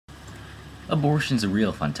Abortion's a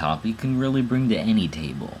real fun topic you can really bring to any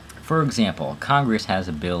table. For example, Congress has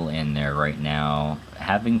a bill in there right now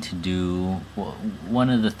having to do. One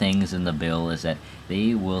of the things in the bill is that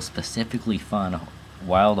they will specifically fund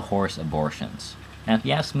wild horse abortions. Now, if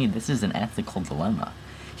you ask me, this is an ethical dilemma.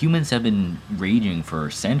 Humans have been raging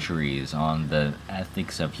for centuries on the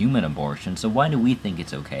ethics of human abortion, so why do we think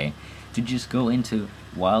it's okay to just go into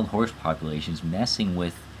wild horse populations messing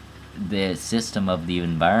with the system of the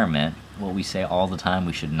environment, what we say all the time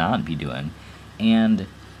we should not be doing, and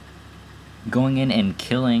going in and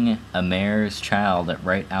killing a mare's child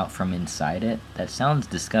right out from inside it? That sounds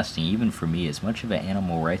disgusting, even for me, as much of an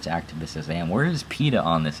animal rights activist as I am. Where is PETA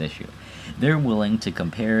on this issue? They're willing to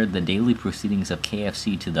compare the daily proceedings of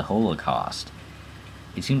KFC to the Holocaust.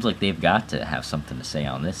 It seems like they've got to have something to say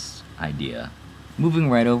on this idea. Moving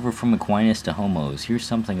right over from Aquinas to homos, here's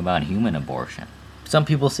something about human abortion. Some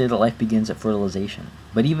people say that life begins at fertilization,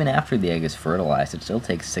 but even after the egg is fertilized, it still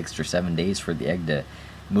takes 6 or 7 days for the egg to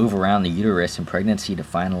move around the uterus and pregnancy to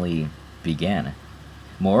finally begin.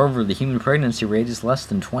 Moreover, the human pregnancy rate is less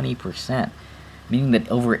than 20%, meaning that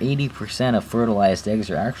over 80% of fertilized eggs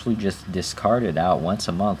are actually just discarded out once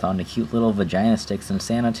a month onto cute little vagina sticks and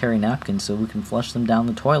sanitary napkins so we can flush them down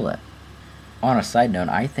the toilet. On a side note,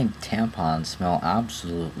 I think tampons smell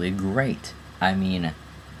absolutely great. I mean,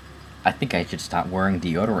 I think I should stop wearing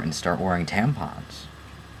deodorant and start wearing tampons.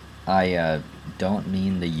 I don't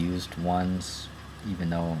mean the used ones, even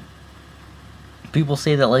though people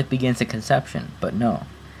say that life begins at conception, but no.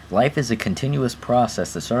 Life is a continuous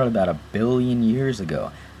process that started about 1 billion years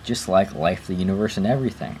ago, just like life, the universe, and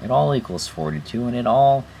everything. It all equals 42, and it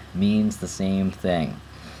all means the same thing.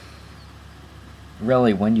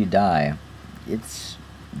 Really, when you die,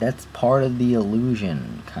 that's part of the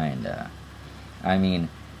illusion, kinda. I mean,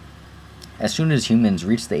 as soon as humans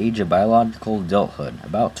reach the age of biological adulthood,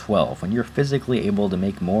 about 12, when you're physically able to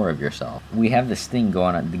make more of yourself, we have this thing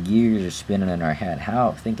going on, the gears are spinning in our head,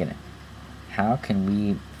 how can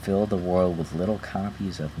we fill the world with little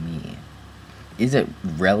copies of me? Is it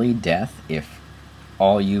really death if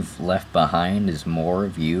all you've left behind is more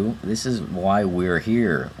of you? This is why we're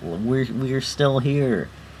here. We're still here.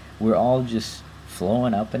 We're all just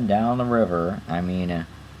flowing up and down the river. I mean,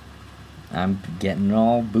 I'm getting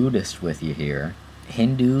all Buddhist with you here.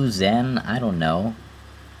 Hindu, Zen, I don't know.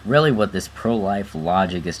 Really what this pro-life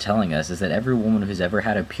logic is telling us is that every woman who's ever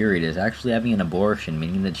had a period is actually having an abortion,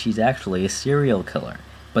 meaning that she's actually a serial killer.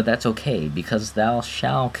 But that's okay, because thou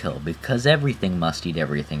shalt kill, because everything must eat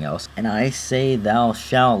everything else. And I say thou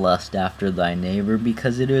shalt lust after thy neighbor,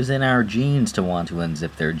 because it is in our genes to want to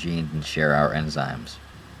unzip their genes and share our enzymes.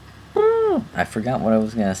 I forgot what I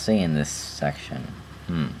was gonna say in this section.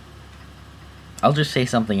 I'll just say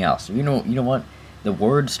something else. You know what? The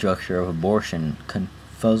word structure of abortion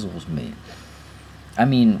confuzzles me. I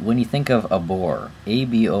mean, when you think of abor,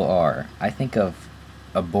 A-B-O-R, I think of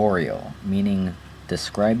arboreal, meaning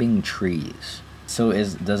describing trees. So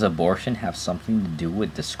does abortion have something to do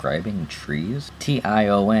with describing trees?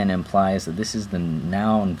 T-I-O-N implies that this is the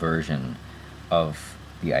noun version of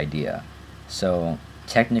the idea. So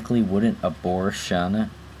technically, wouldn't abortion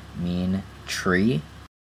mean tree?